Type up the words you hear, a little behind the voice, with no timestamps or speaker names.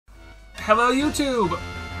Hello YouTube!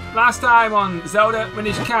 Last time on Zelda the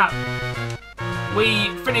Minish Cap,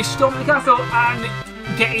 we finished storming the castle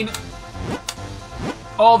and getting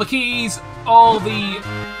all the keys, all the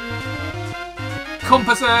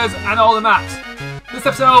compasses and all the maps. This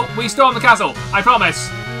episode, we storm the castle, I promise.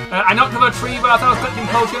 I knocked over a tree while I was collecting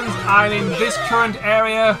potions. I'm in this current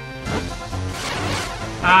area.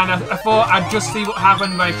 And I thought I'd just see what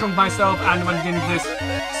happened when I shrunk myself and went into this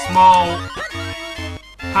small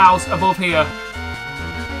house above here.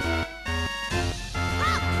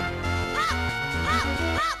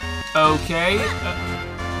 Okay.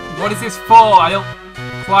 What is this for? I don't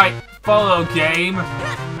quite follow, game.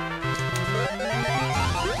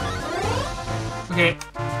 Okay.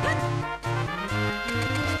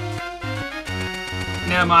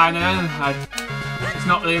 Never mind then. It's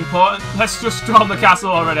not really important. Let's just storm the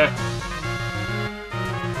castle already.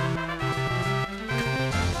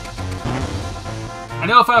 I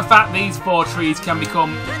know for a fact these 4 trees can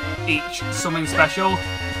become each something special.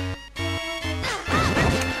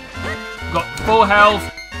 Got full health,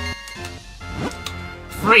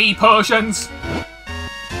 3 potions.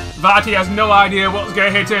 Vati has no idea what's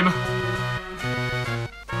going to hit him.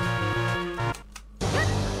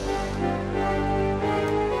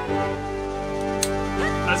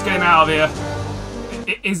 Let's get him out of here.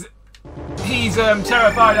 He's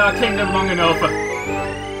terrified our kingdom long enough.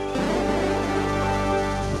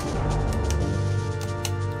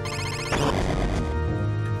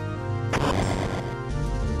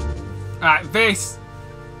 Alright, this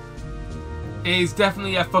is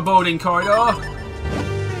definitely a foreboding corridor. Ha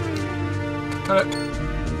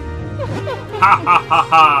ha ha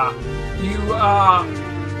ha! You are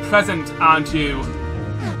present, aren't you?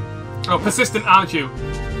 Oh, persistent, aren't you?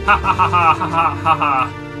 Ha ha ha ha ha ha ha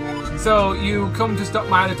ha! So, you come to stop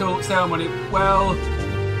my little ceremony. Well,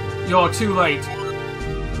 you're too late.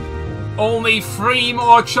 Only 3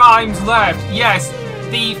 more chimes left. Yes!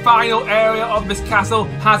 The final area of this castle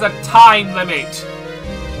has a time limit.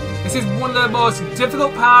 This is one of the most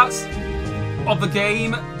difficult parts of the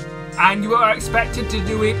game, and you are expected to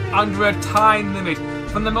do it under a time limit.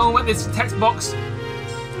 From the moment this text box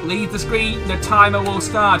leaves the screen, the timer will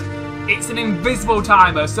start. It's an invisible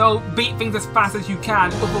timer, so beat things as fast as you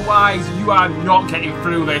can, otherwise you are not getting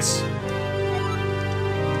through this.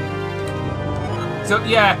 So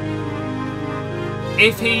yeah,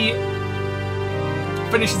 if he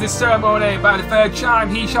finishes this ceremony by the 3rd chime,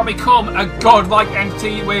 he shall become a godlike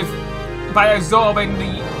entity by absorbing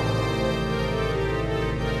the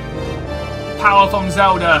power from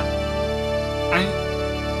Zelda.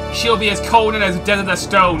 And she'll be as cold and as dead as a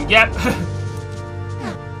stone. Yep.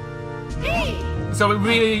 So we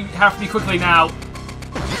really have to be quickly now.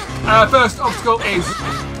 Our first obstacle is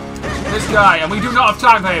this guy, and we do not have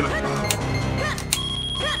time for him.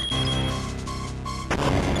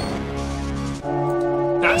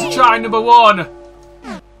 That's chime number 1.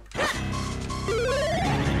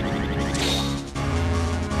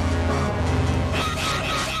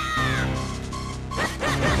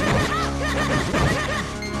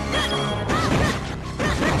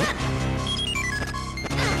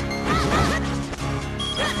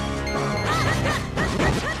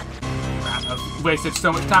 I've wasted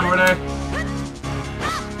so much time already.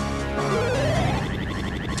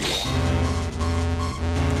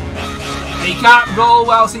 He can't roll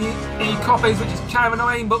whilst he copies, which is kind of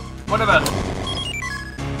annoying, but whatever.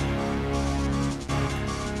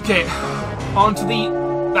 Okay, on to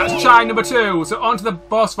that's chime number 2, so on to the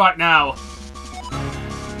boss fight now.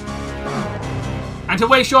 And to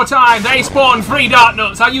waste your time, they spawn 3 dart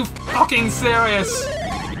nuts. Are you fucking serious?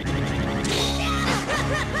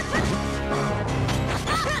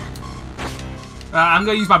 I'm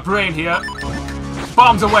gonna use my brain here.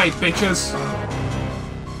 Bombs away, bitches.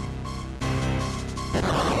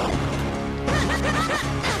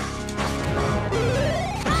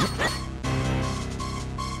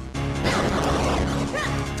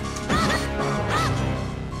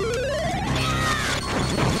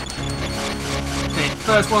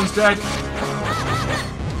 First one's dead.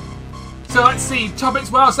 So let's see.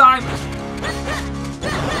 Topics whilst I'm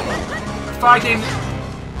fighting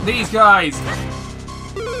these guys.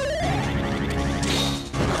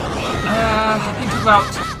 Think about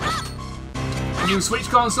new Switch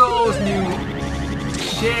consoles, new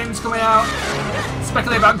games coming out.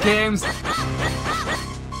 Speculate about games.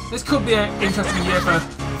 This could be an interesting year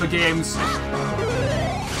for games.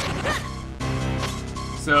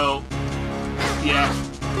 So, yeah.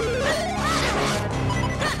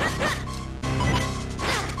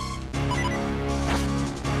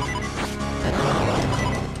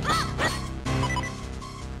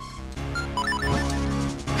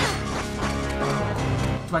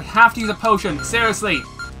 Do I have to use a potion? Seriously?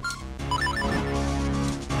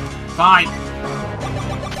 Fine.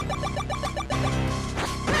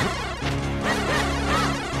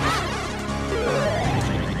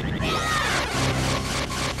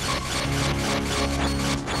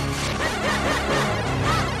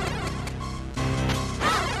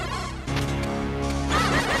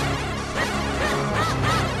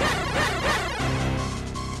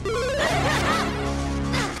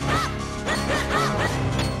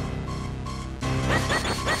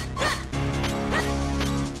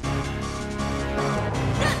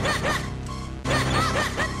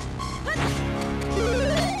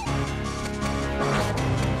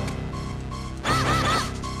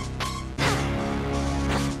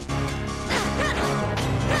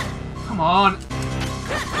 Come on.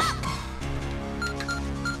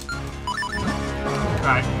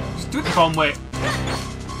 Right, just do it the bomb way.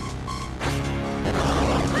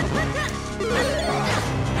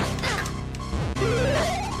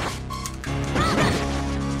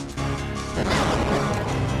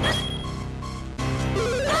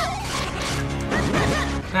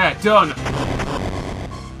 There, done.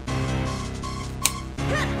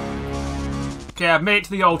 Okay, I've made it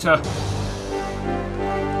to the altar.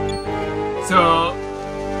 So,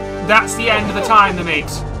 that's the end of the time limit.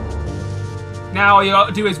 Now all you got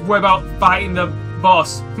to do is worry about fighting the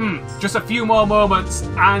boss. Just a few more moments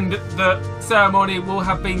and the ceremony will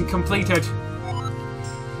have been completed.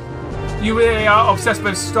 You really are obsessed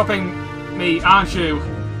with stopping me, aren't you?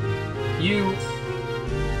 You...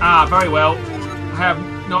 Ah, very well. I have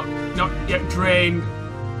not yet drained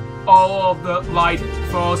all of the life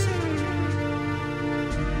force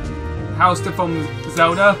housed from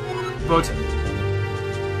Zelda, but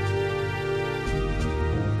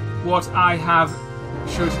what I have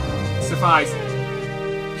should suffice.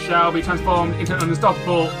 Shall be transformed into an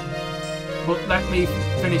unstoppable. But let me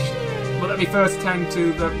first tend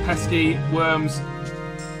to the pesky worms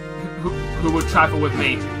who would travel with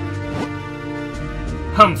me.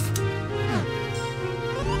 Humph.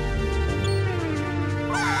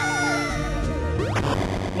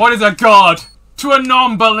 What is a god to a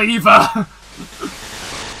non-believer?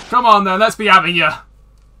 Come on then, let's be having you.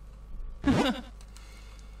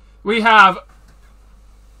 I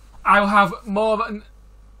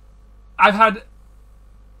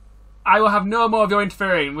will have no more of your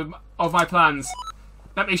interfering of my plans.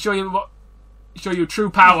 Let me show you true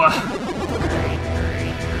power.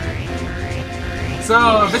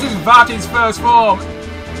 So, this is Vati's first form.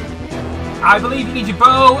 I believe you need your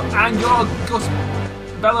bow and your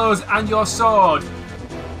bellows and your sword.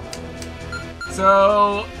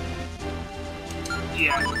 So,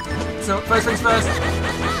 yeah. So, first things first,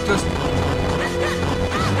 just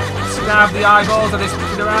stab the eyeballs of this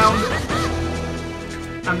kid around,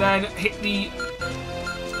 and then hit the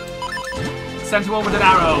center one with an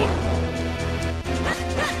arrow.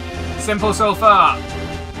 Simple so far.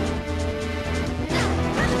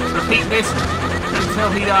 Repeat this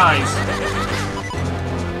until he dies.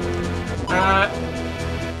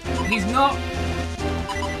 He's not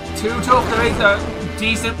too tough. There is a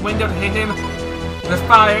decent window to hit him. The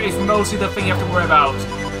fire is mostly the thing you have to worry about.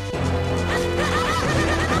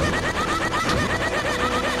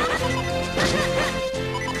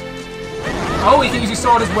 Oh, you can use your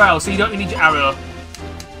sword as well, so you don't need your arrow.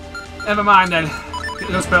 Never mind then. Get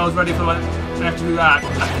those spells ready for when I have to do that.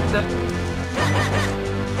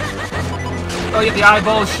 Oh yeah, the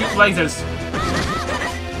eyeballs shoot lasers.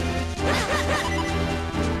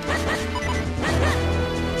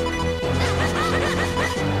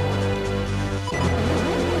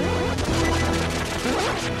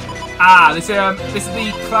 Ah, this is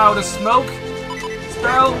the cloud of smoke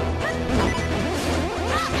spell.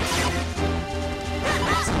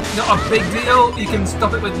 It's not a big deal. You can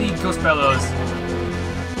stop it with the gust bellows.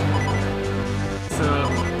 So,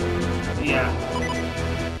 yeah.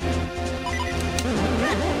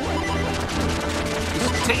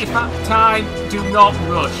 Just take your time. Do not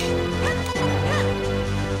rush.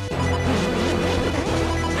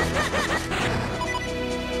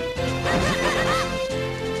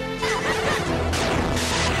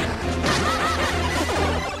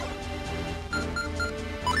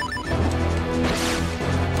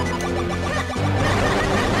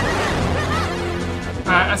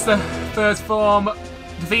 That's the first form.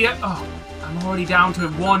 Defeat it. Oh, I'm already down to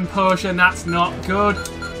one potion. That's not good.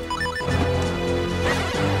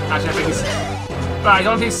 Actually, I think it's... Right,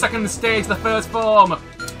 on to the second stage, the first form.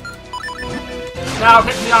 Now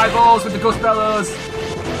hit the eyeballs with the gust bellows.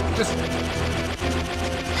 Just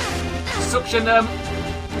suction them.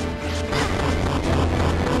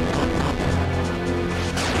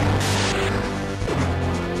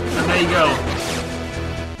 There you go.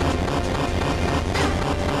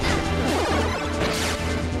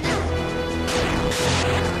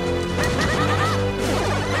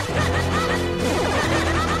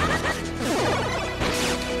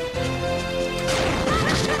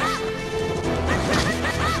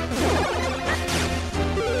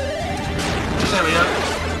 There we go.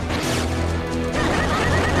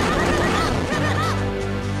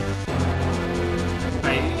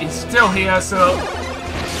 He's still here, so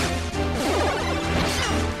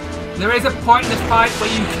there is a point in the fight where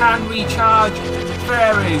you can recharge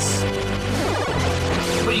fairies,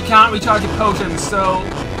 but you can't recharge your potions, so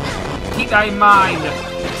keep that in mind.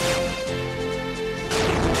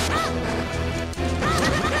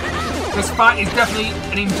 This fight is definitely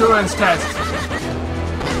an endurance test.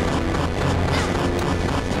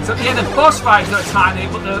 So yeah, the boss fight is not tiny,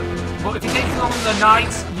 but if you take it on the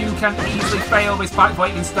night, you can easily fail this fight before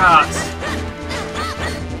it even starts.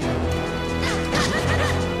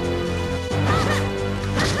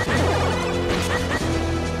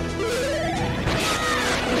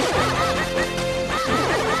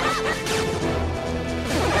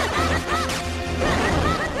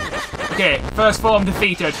 Okay, first form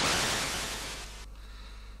defeated.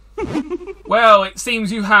 Well, it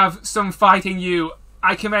seems you have some fight in you.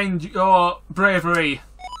 I commend your bravery.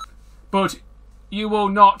 But you will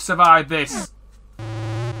not survive this.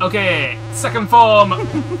 Okay, second form.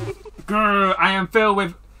 Grr, I am filled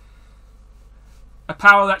with a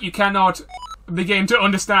power that you cannot begin to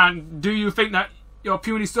understand. Do you think that your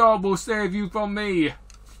puny sword will save you from me?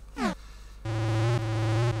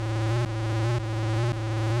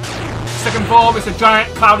 Second form is a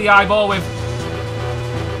giant cloudy eyeball with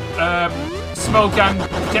smoke and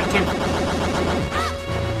protective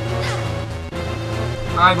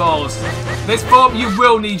eyeballs. This form, you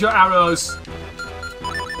will need your arrows.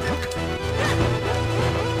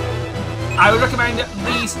 I would recommend at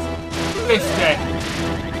least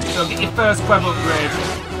 50. So get your first clever upgrade.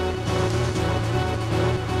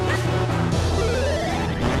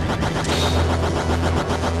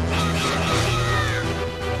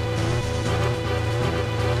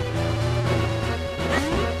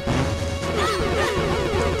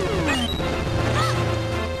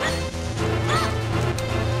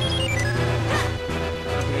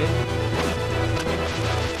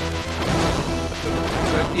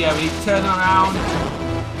 Yeah, we turn around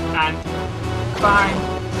and find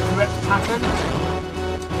the correct pattern,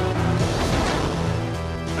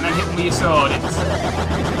 and then hit them with your sword.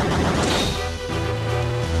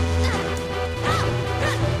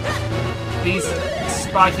 These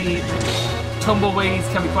spiky tumbleweeds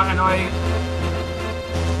can be quite annoying.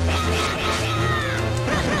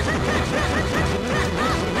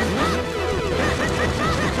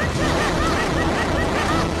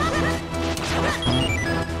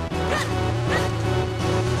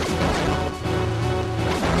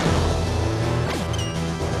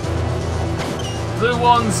 Blue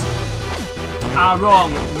ones are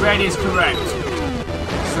wrong, red is correct.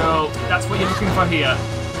 So that's what you're looking for here.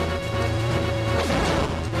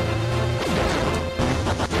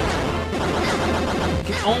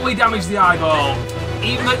 You can only damage the eyeball.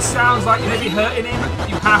 Even though it sounds like you may be hurting him,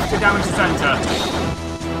 you have to damage the center.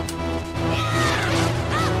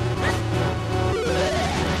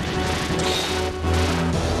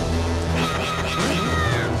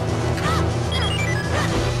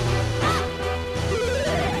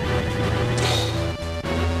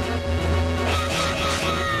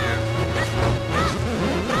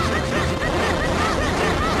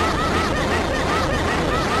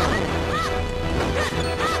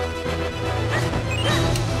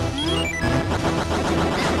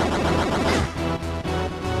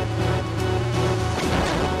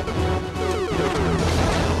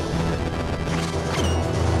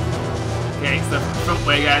 Okay, it's the front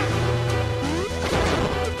way again.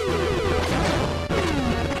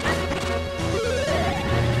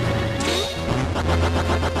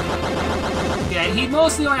 Yeah, he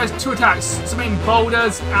mostly only has 2 attacks, summoning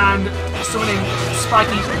boulders and summoning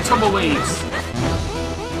spiky tumbleweeds.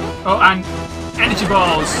 Oh, and energy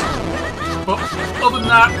balls. But other than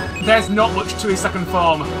that, there's not much to his second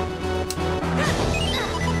form. I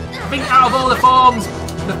think out of all the forms,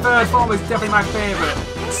 the third form is definitely my favourite.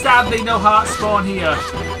 Sadly, no heart spawn here.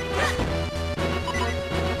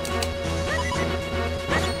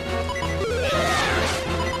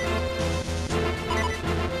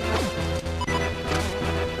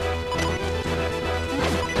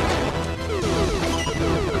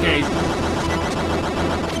 Okay.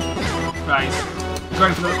 Right.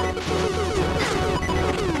 Going for the...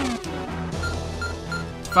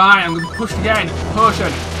 Fine, I'm going to be pushed again.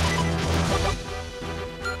 Potion.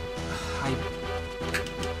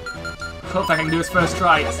 Hopefully I can do this first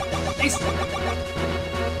try. It's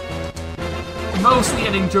mostly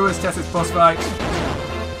an endurance test, this boss fight.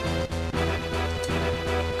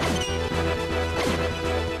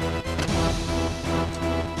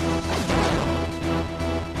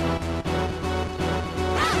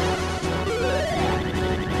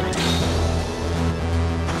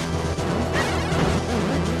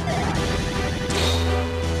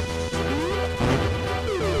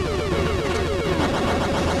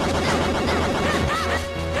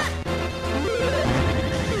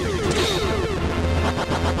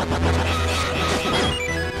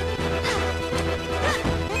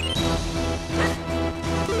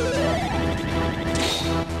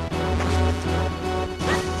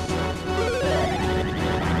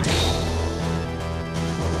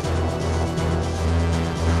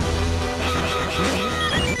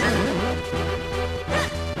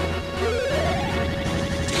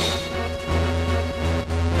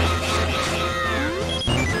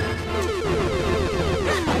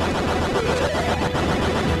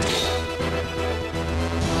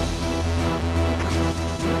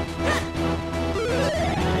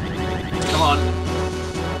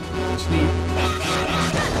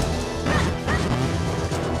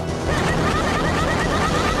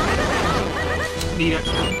 Need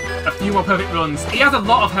a few more perfect runs. He has a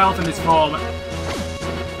lot of health in this form.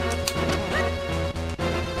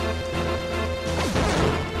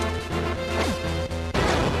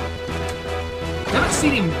 Never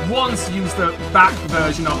seen him once use the back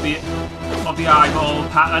version of the eyeball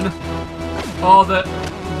pattern or the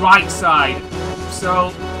right side.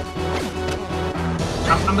 So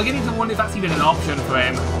I'm beginning to wonder if that's even an option for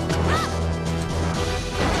him.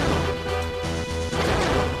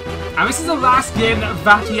 And this is the last game that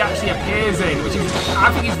Vati actually appears in, which is, I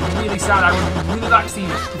think, is really sad. I would really like to see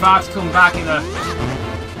Vati come back in a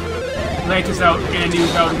later Zelda, in a new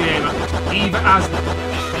Zelda game, either as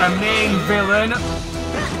a main villain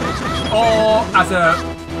or as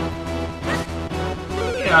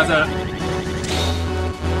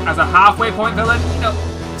a halfway point villain. You know,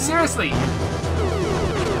 seriously,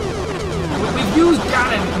 we've used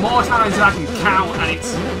Ganon more times than I can count,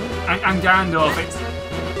 and Gandalf.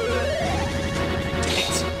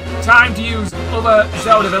 It's time to use other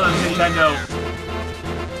Zelda villains, Nintendo.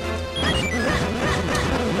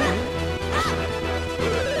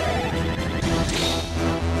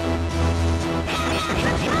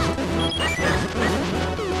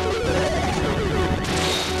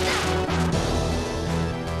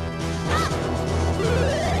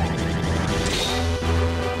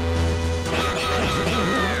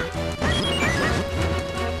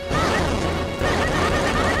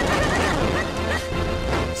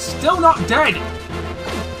 Still not dead.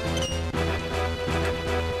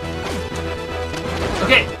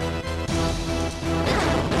 Okay.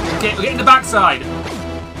 Okay, we're getting the backside.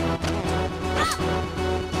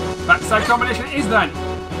 Backside combination it is then.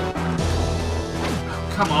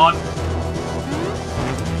 Oh, come on.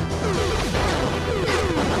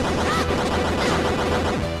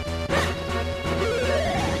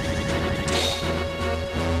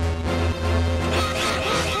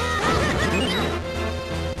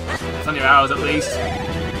 Hours at least.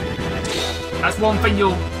 That's one thing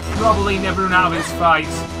you'll probably never run out of his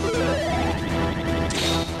fights.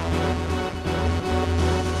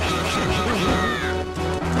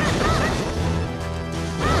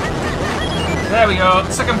 There we go.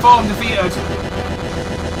 Second form defeated.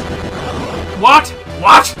 What?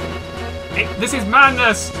 What? This is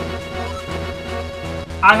madness.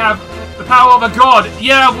 I have the power of a god.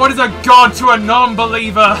 Yeah, what is a god to a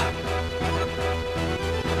non-believer?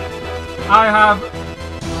 I have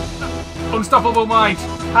unstoppable might.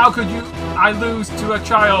 How could I lose to a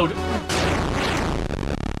child?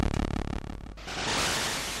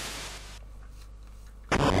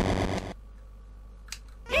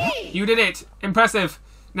 You did it. Impressive.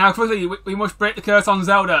 Now quickly, we must break the curse on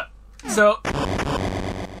Zelda. So,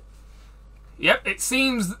 yep, it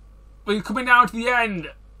seems we're coming down to the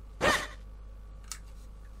end.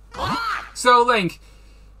 So Link,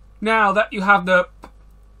 now that you have the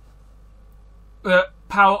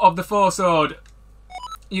power of the Four Sword,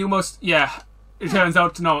 you must, yeah, it turns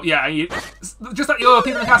out to know, yeah, just like the other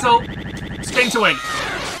people in the castle, spin to win.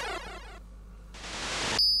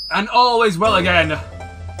 And all is well again.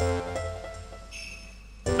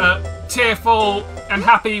 A tearful and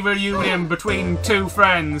happy reunion between two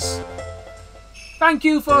friends. Thank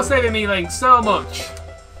you for saving me, Link, so much.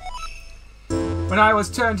 When I was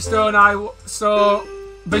turned to stone, I saw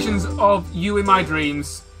visions of you in my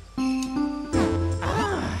dreams.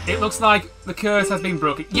 It looks like the curse has been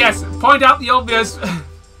broken. Yes, point out the obvious.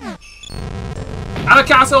 And the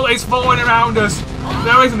castle is falling around us.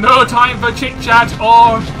 There is no time for chit-chat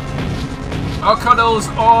or cuddles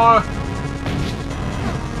or...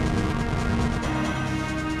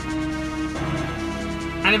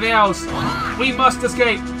 anything else. We must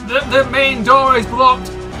escape. The main door is blocked.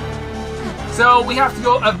 So we have to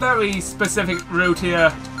go a very specific route here.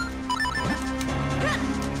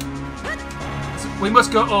 So we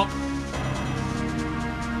must go up.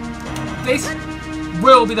 This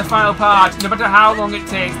will be the final part. No matter how long it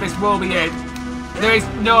takes, this will be it. There is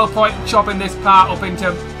no point chopping this part up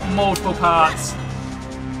into multiple parts.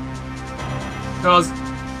 Because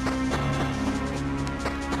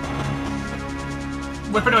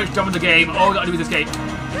we're pretty much done with the game. All we gotta do is escape.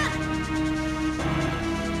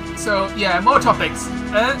 So, yeah, more topics.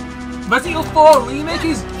 Resident Evil 4 Remake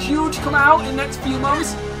is due to come out in the next few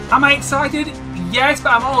months. Am I excited? Yes,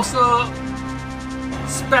 but I'm also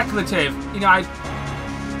speculative. You know, I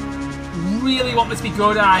really want this to be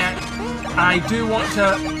good. I do want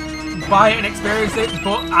to buy it and experience it,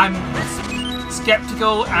 but I'm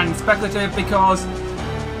skeptical and speculative because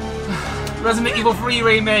Resident Evil 3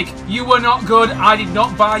 Remake, you were not good. I did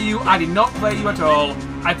not buy you. I did not play you at all.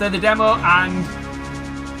 I played the demo, and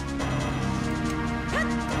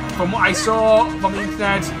from what I saw from the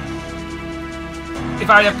internet, if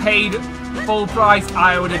I had paid full price,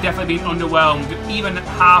 I would have definitely been underwhelmed. Even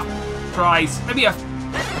half price, maybe a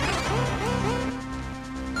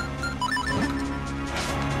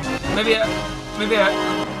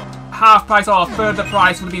half price or a third the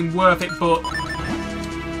price would have been worth it, but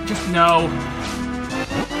just no.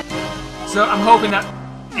 So I'm hoping that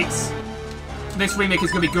this remake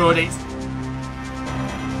is going to be good.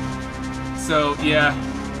 So yeah.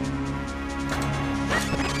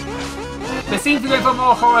 They seem to be going for a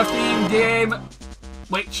more horror themed game,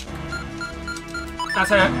 which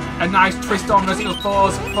that's a nice twist on Resident Evil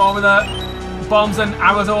 4's formula. Bombs and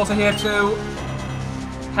arrows are also here too.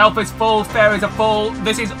 Health is full, fairies are full.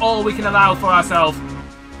 This is all we can allow for ourselves.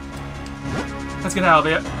 Let's get out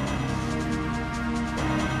of here.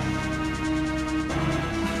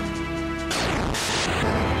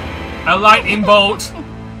 A lightning bolt.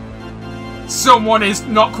 Someone is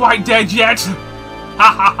not quite dead yet.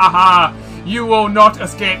 Ha ha ha ha. You will not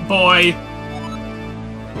escape, boy.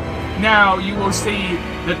 Now you will see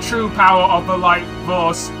the true power of the light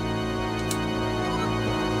force.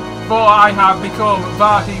 For I have become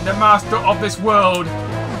Vati, the master of this world.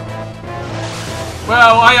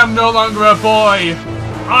 Well, I am no longer a boy.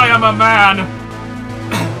 I am a man.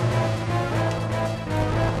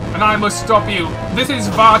 And I must stop you. This is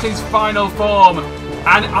Vati's final form.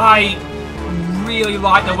 And I really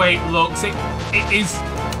like the way it looks. It is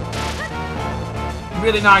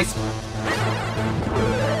really nice.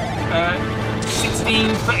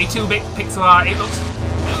 1632-bit pixel art. It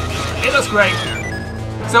looks great.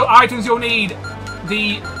 So items you'll need: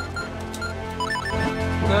 the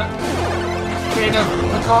chain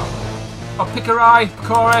of Picori.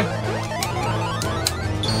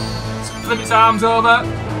 Flip its arms over,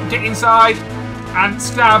 get inside, and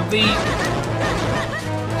stab the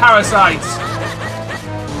parasites.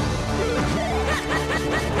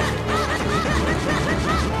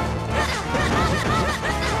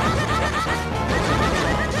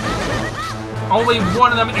 Only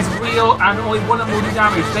one of them is real, and only one of them will do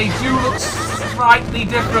damage. They do look slightly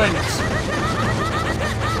different.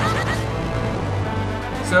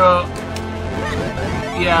 So,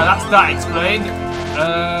 yeah, that's that explained.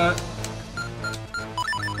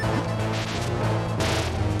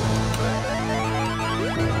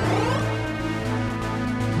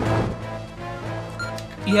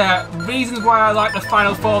 Yeah, reasons why I like the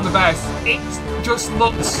final form the best. It just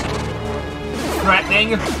looks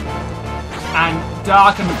threatening and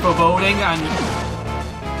dark and foreboding, and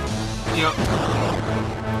you know,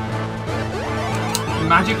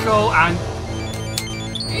 magical, and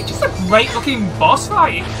it's just a great looking boss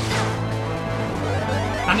fight.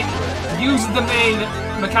 And it uses the main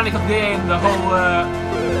mechanic of the game, the whole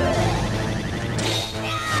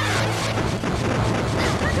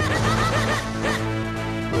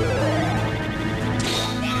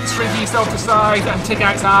shrinking yourself to size and taking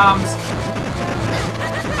out its arms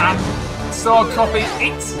and sword copy.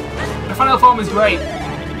 The final form is great.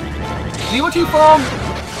 The other two form,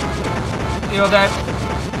 you know, they're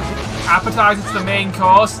appetizers to the main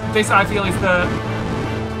course. This I feel is the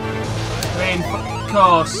main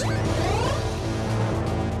course.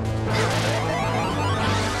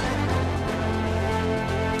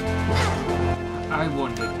 I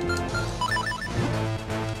wondered.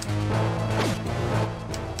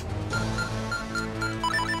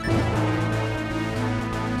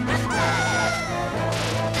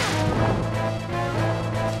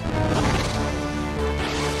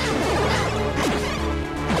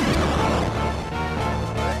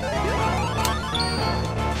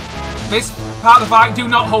 This part of the fight, do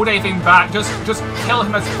not hold anything back. Just kill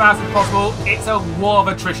him as fast as possible. It's a war of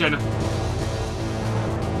attrition.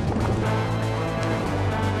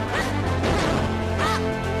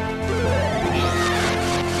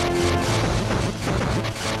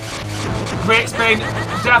 Great spin,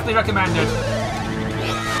 definitely recommended.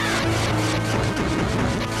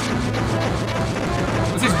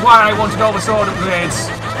 This is why I wanted all the sword upgrades.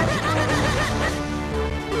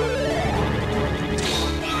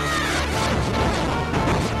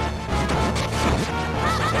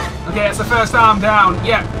 Okay, it's the first arm down.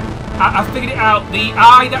 Yeah, I figured it out. The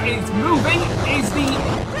eye that is moving is the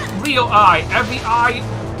real eye. Every eye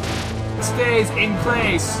stays in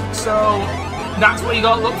place. So that's what you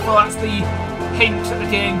gotta look for. That's the hint that the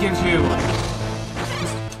game gives you.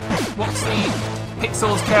 Just watch the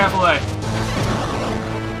pixels carefully.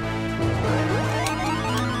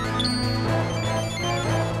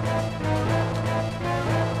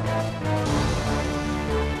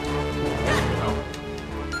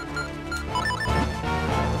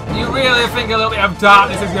 You really think a little bit of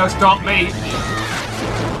darkness is going to stop me?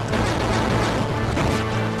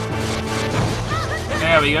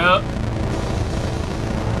 There we go.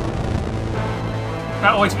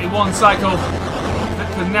 That always took me one cycle,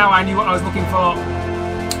 because now I knew what I was looking for.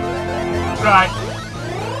 Right.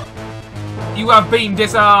 You have been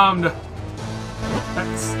disarmed.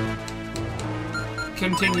 Let's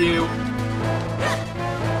continue.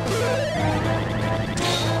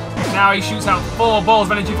 Now he shoots out 4 balls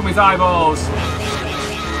of energy from his eyeballs.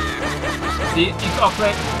 You got to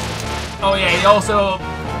play. Oh yeah, he also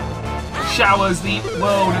showers the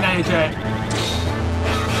world in energy.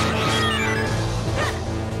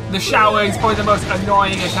 The shower is probably the most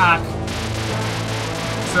annoying attack.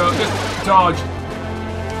 So just dodge.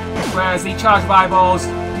 Whereas the charge of eyeballs,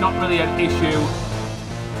 not really an issue.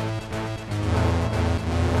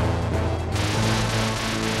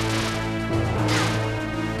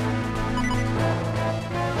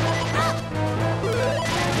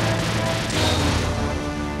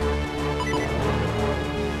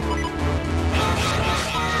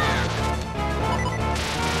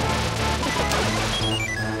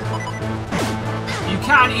 You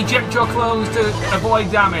can eject your clones to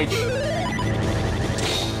avoid damage.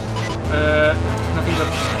 Nothing but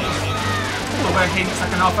other hints I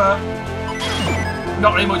can offer.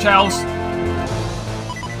 Not really much else.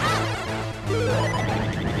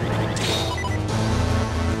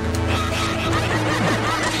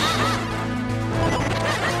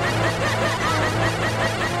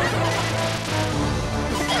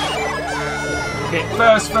 Okay,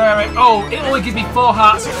 first fairy. Oh, it only gives me 4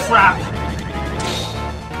 hearts. Crap.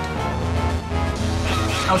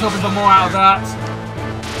 I was hoping for more out of that.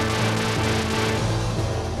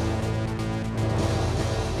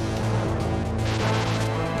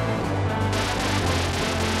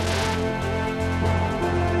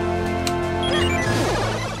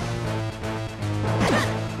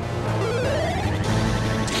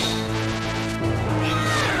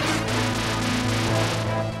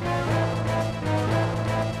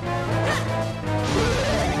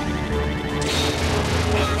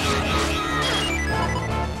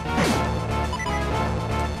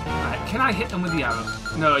 Can I hit them with the arrow?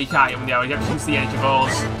 No, you can't hit them with the arrow. You have to use the energy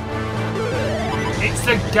balls. It's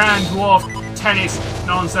the Gang Dwarf tennis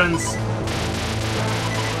nonsense.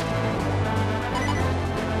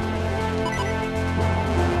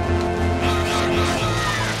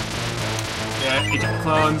 Yeah, eject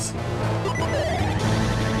clones.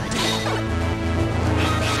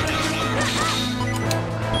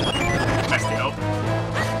 Messed it up.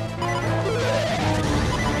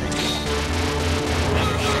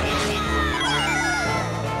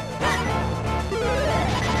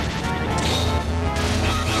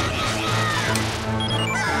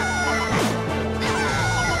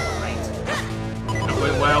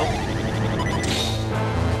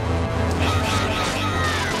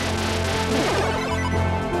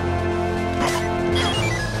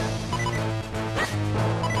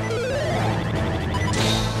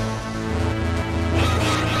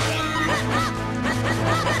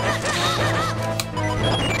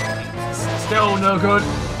 Still no good.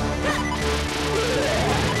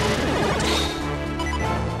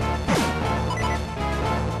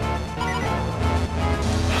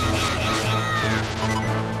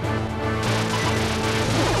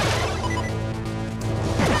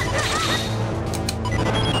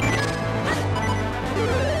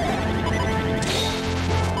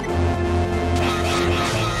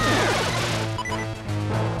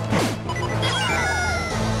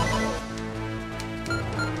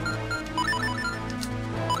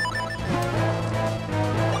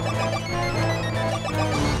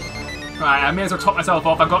 I may as well top myself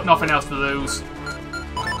off. I've got nothing else to lose.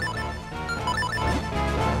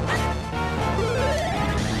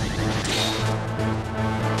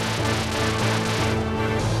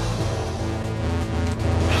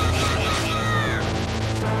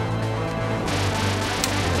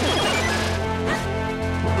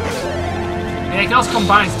 Yeah, he can also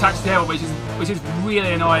combine his attacks together, which is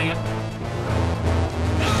really annoying.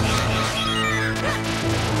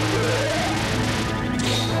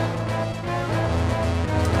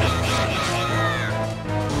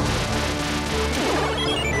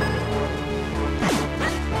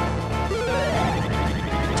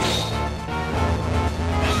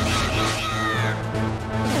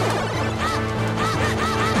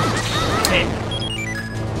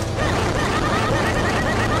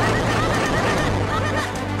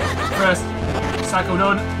 First cycle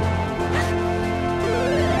done.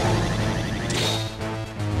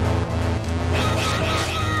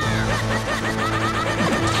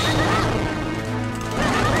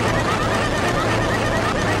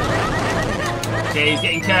 Okay, he's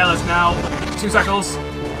getting careless now. 2 cycles.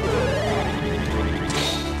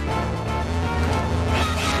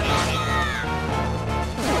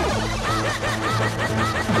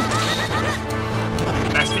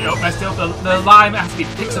 Messed it up. The lime has to be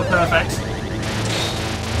pixel perfect.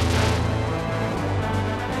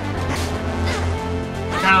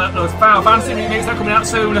 Kind of those Final Fantasy remakes that are coming out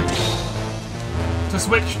soon to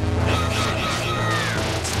Switch.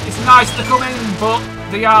 It's nice to come in, but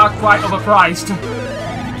they are quite overpriced.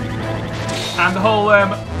 And the whole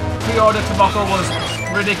pre-order debacle was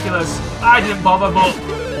ridiculous. I didn't bother, but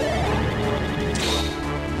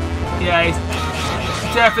yeah, it's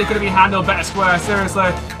definitely could have been handled better, Square.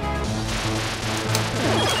 Seriously.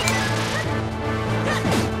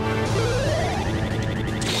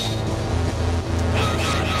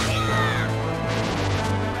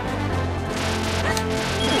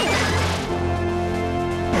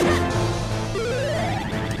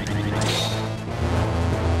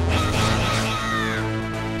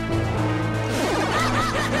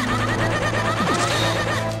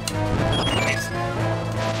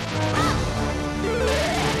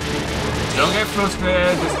 Don't get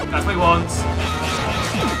frustrated, that's what he wants.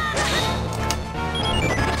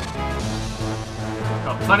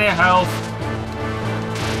 Got plenty of health.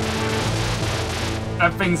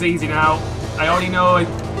 Everything's easy now. I already know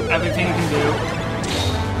everything he can do.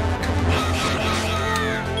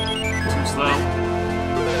 Too slow.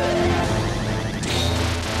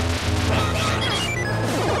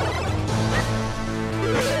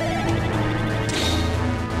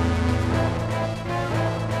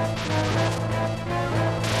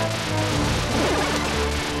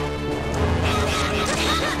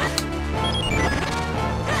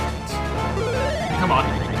 Come on.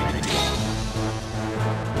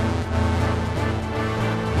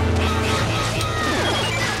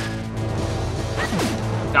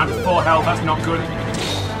 Down to 4 health, that's not good.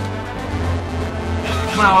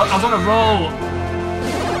 Come on, I was on a roll.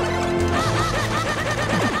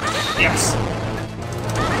 Yes.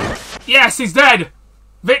 Yes, he's dead.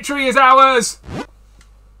 Victory is ours.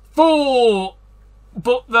 Fool.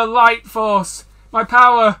 But the light force. My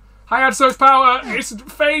power. I had such power. It's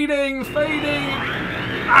fading,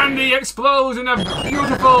 and he explodes in a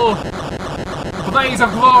beautiful blaze of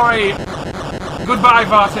glory. Goodbye,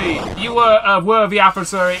 Vati. You were a worthy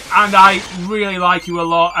adversary, and I really like you a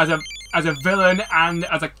lot as a villain, and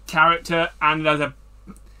as a character, and as a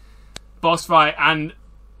boss fight. And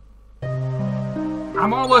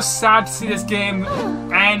I'm almost sad to see this game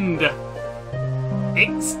end.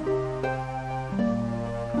 It's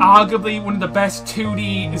arguably one of the best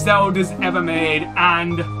 2D Zeldas ever made,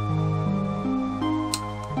 and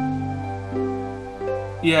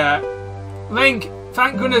yeah. Link,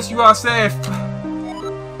 thank goodness you are safe.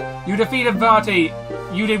 You defeated Vati.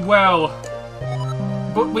 You did well.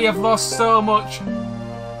 But we have lost so much.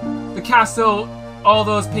 The castle, all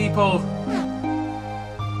those people.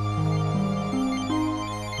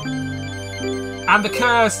 And the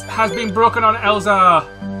curse has been broken on Elzar.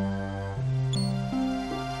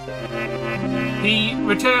 He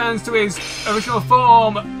returns to his original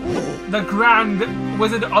form, the Grand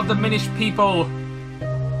Wizard of the Minish people.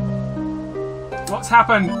 What's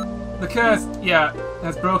happened? The curse, yeah,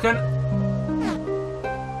 has broken.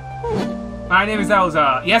 My name is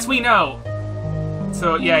Elzar. Yes, we know.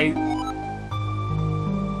 So, yeah,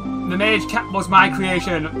 the Mage Cat was my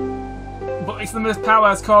creation, but its limitless power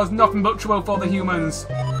has caused nothing but trouble for the humans.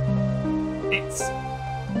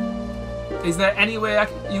 Is there any way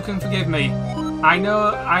you can forgive me? I know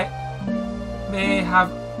I may have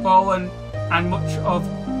fallen and much of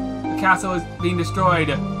the castle has been destroyed.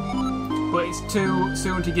 but it's too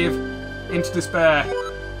soon to give into despair.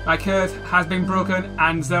 My curse has been broken,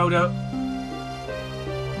 and Zelda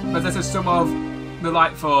possesses some of the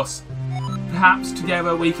light force. Perhaps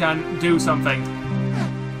together we can do something.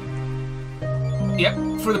 Yep,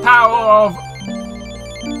 through the power of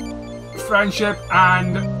friendship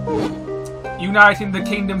and uniting the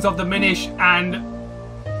kingdoms of the Minish and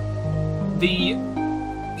the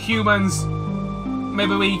humans,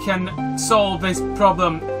 maybe we can solve this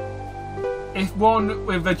problem. If one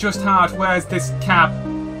with a just heart wears this cap,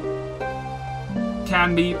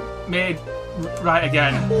 can be made right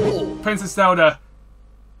again. Princess Zelda,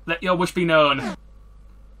 let your wish be known.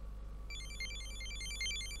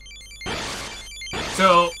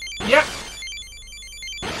 So, yep.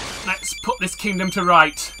 Let's put this kingdom to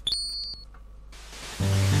right.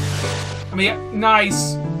 I mean,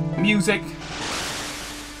 nice music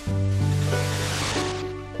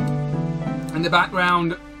in the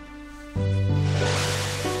background.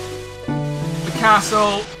 The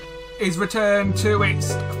castle is returned to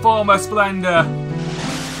its former splendour.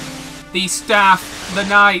 The staff, the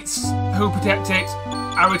knights who protect it,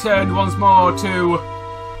 are returned once more to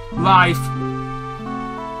life.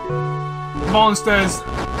 Monsters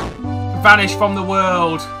vanish from the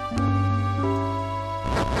world.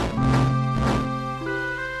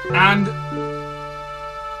 And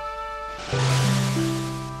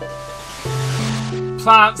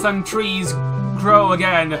plants and trees grow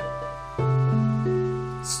again.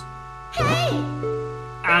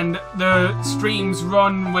 And the streams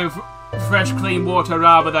run with fresh, clean water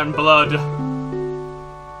rather than blood.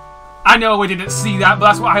 I know we didn't see that, but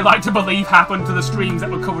that's what I like to believe happened to the streams that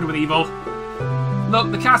were covered with evil. Look,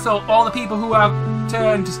 the castle, all the people who have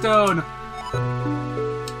turned to stone,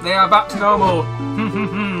 they are back to normal.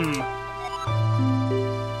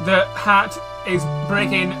 The hat is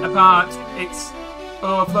breaking apart. It's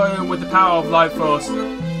overflowing with the power of life force.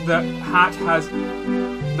 The hat has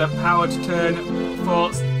the power to turn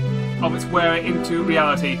thoughts of its wearer into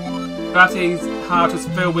reality. Batty's heart was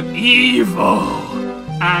filled with evil,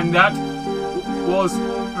 and that was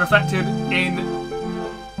reflected in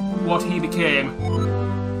what he became.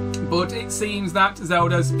 But it seems that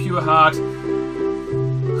Zelda's pure heart,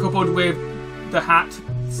 coupled with the hat's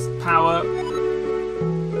power,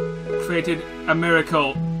 created a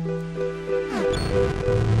miracle.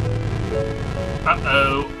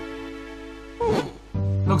 Uh-oh.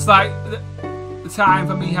 Looks like the time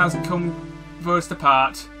for me has come for us to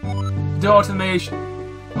part. The door to the Minish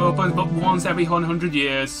opens but once every 100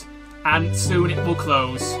 years, and soon it will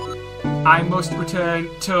close. I must return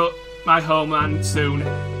to my homeland soon.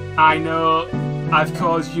 I know I've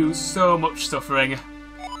caused you so much suffering,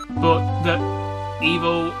 but the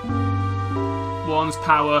evil one's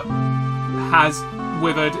power has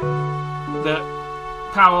withered. The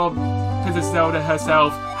power of Princess Zelda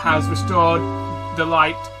herself has restored the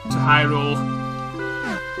light to Hyrule.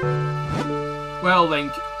 Well,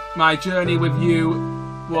 Link, my journey with you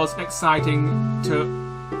was exciting to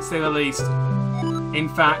say the least. In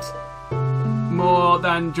fact, more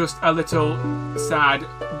than just a little sad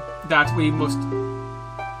that we must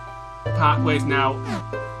part ways now.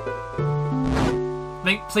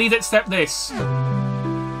 Link, please accept this.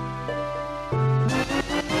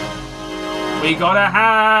 We got a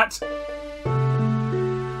hat!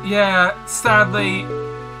 Yeah, sadly,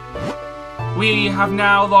 we have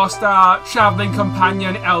now lost our travelling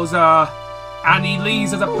companion Elsa, and he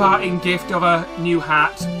leaves us a parting gift of a new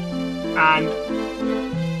hat. And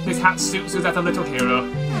this hat suits us as a little hero.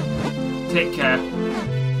 Take care.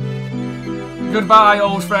 Goodbye,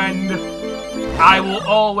 old friend. I will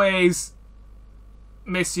always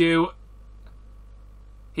miss you.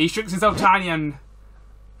 He shrinks himself tiny and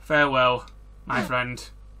farewell, my friend.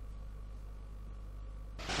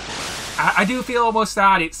 I do feel almost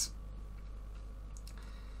sad. It's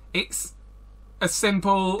a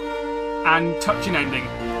simple and touching ending.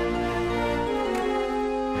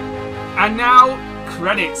 And now,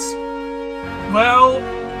 credits. Well,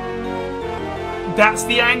 that's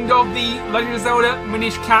the end of the Legend of Zelda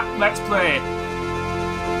Minish Cap Let's Play.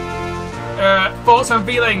 Thoughts and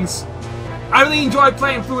feelings. I really enjoyed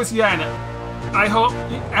playing through this again. I hope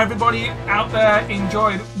everybody out there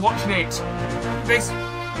enjoyed watching it. This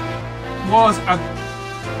was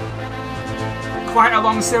quite a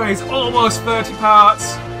long series, almost 30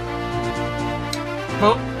 parts.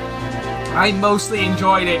 But I mostly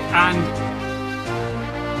enjoyed it, and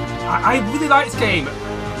I really like this game.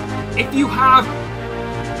 If you have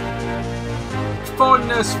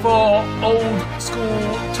fondness for old school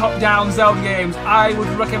top-down Zelda games, I would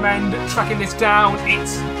recommend tracking this down.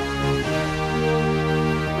 It's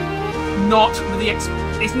not really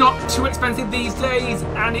It's not too expensive these days,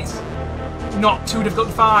 and it's not too difficult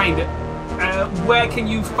to find. Where can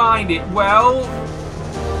you find it? Well,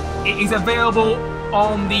 it is available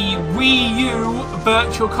on the Wii U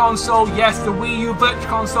Virtual Console. Yes, the Wii U Virtual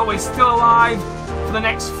Console is still alive for the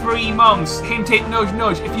next 3 months. Hint, hint, nudge,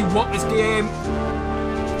 nudge. If you want this game,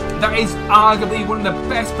 that is arguably one of the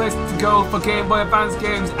best places to go for Game Boy Advance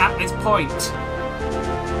games at this point.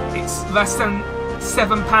 It's less than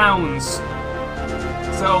 £7.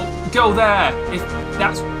 So go there if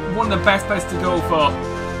that's one of the best places to go for.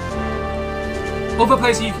 Other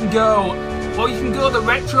places you can go, well, you can go the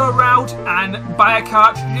retro route and buy a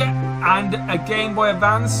cartridge and a Game Boy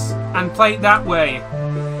Advance and play it that way.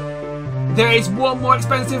 There is one more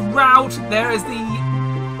expensive route. There is the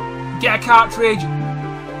get a cartridge,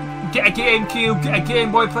 get a GameCube, get a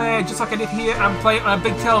Game Boy player, just like I did here, and play it on a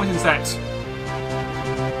big television set.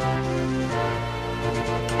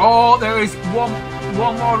 Or there is one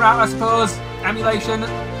more route, I suppose, emulation.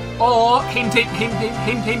 Or hint, hint, hint, hint,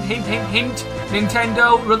 hint, hint, hint, hint, hint.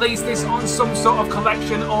 Nintendo release this on some sort of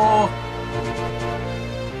collection or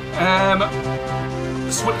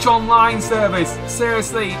Switch Online service.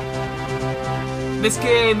 Seriously, this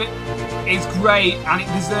game is great and it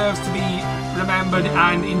deserves to be remembered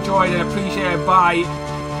and enjoyed and appreciated by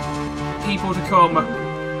people to come.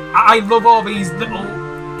 I love all these little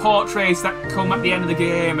portraits that come at the end of the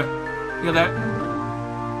game. You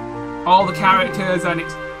know, all the characters, and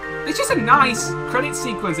it's just a nice credit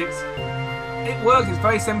sequence. It works, it's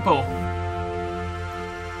very simple.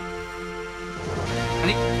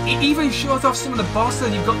 And it even shows off some of the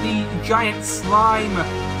bosses. You've got the giant slime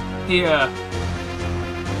here.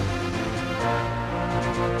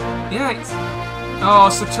 Yeah, it's... Oh,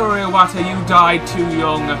 Satoru Iwata, you died too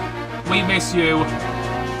young. We miss you.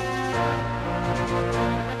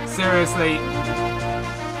 Seriously.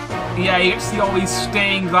 Yeah, you get to see all these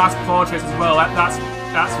stained glass portraits as well. That's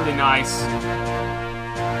really nice.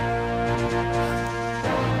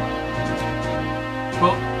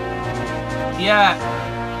 But yeah,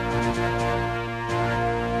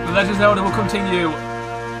 The Legend of Zelda will continue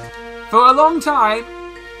for a long time,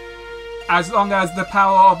 as long as the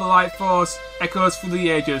power of the Light Force echoes through the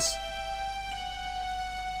ages.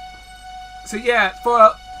 So yeah,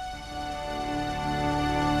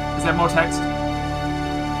 is there more text?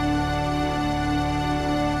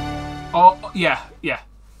 Oh, yeah.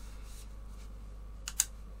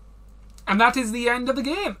 And that is the end of the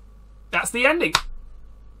game. That's the ending.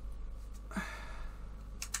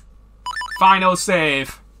 Final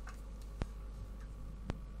save.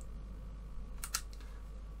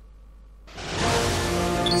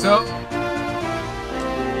 So,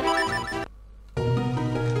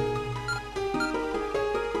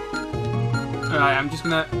 alright, I'm just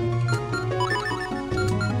gonna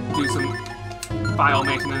do some file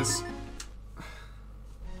maintenance.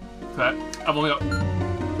 But I've only got...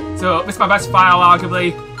 So, this is my best file,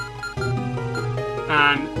 arguably.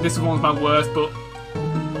 And this one's my worst, but...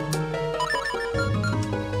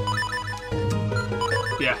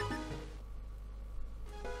 yeah.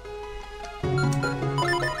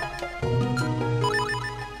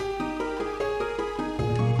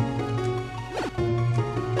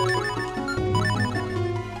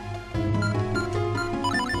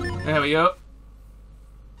 There we go.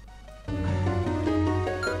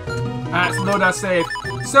 Let's load our save.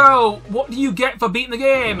 So, what do you get for beating the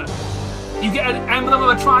game? You get an emblem of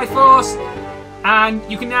a Triforce, and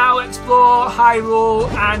you can now explore Hyrule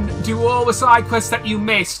and do all the side quests that you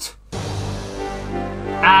missed.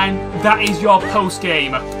 And that is your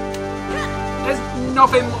post-game. There's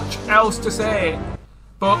nothing much else to say.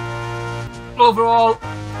 But overall,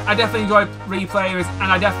 I definitely enjoy replaying this,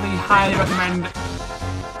 and I definitely highly recommend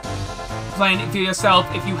playing it for yourself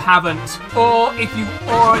if you haven't. Or if you've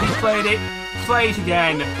already played it, play it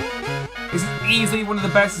again. This is easily one of the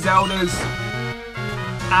best Zeldas,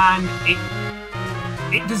 and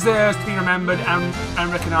it deserves to be remembered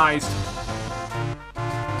and recognised.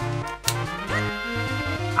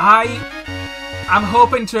 I'm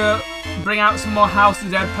hoping to bring out some more House of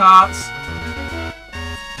the Dead parts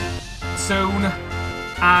soon,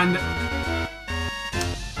 and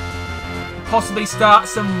possibly start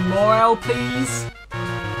some more LPs,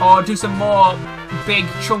 or do some more big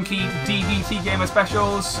chunky DVT Gamer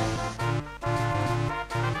specials.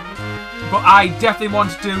 But I definitely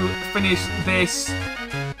want to finish this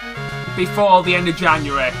before the end of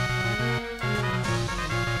January.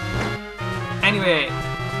 Anyway,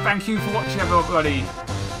 thank you for watching, everybody.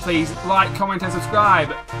 Please like, comment and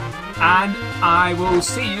subscribe, and I will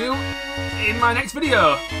see you in my next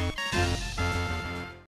video.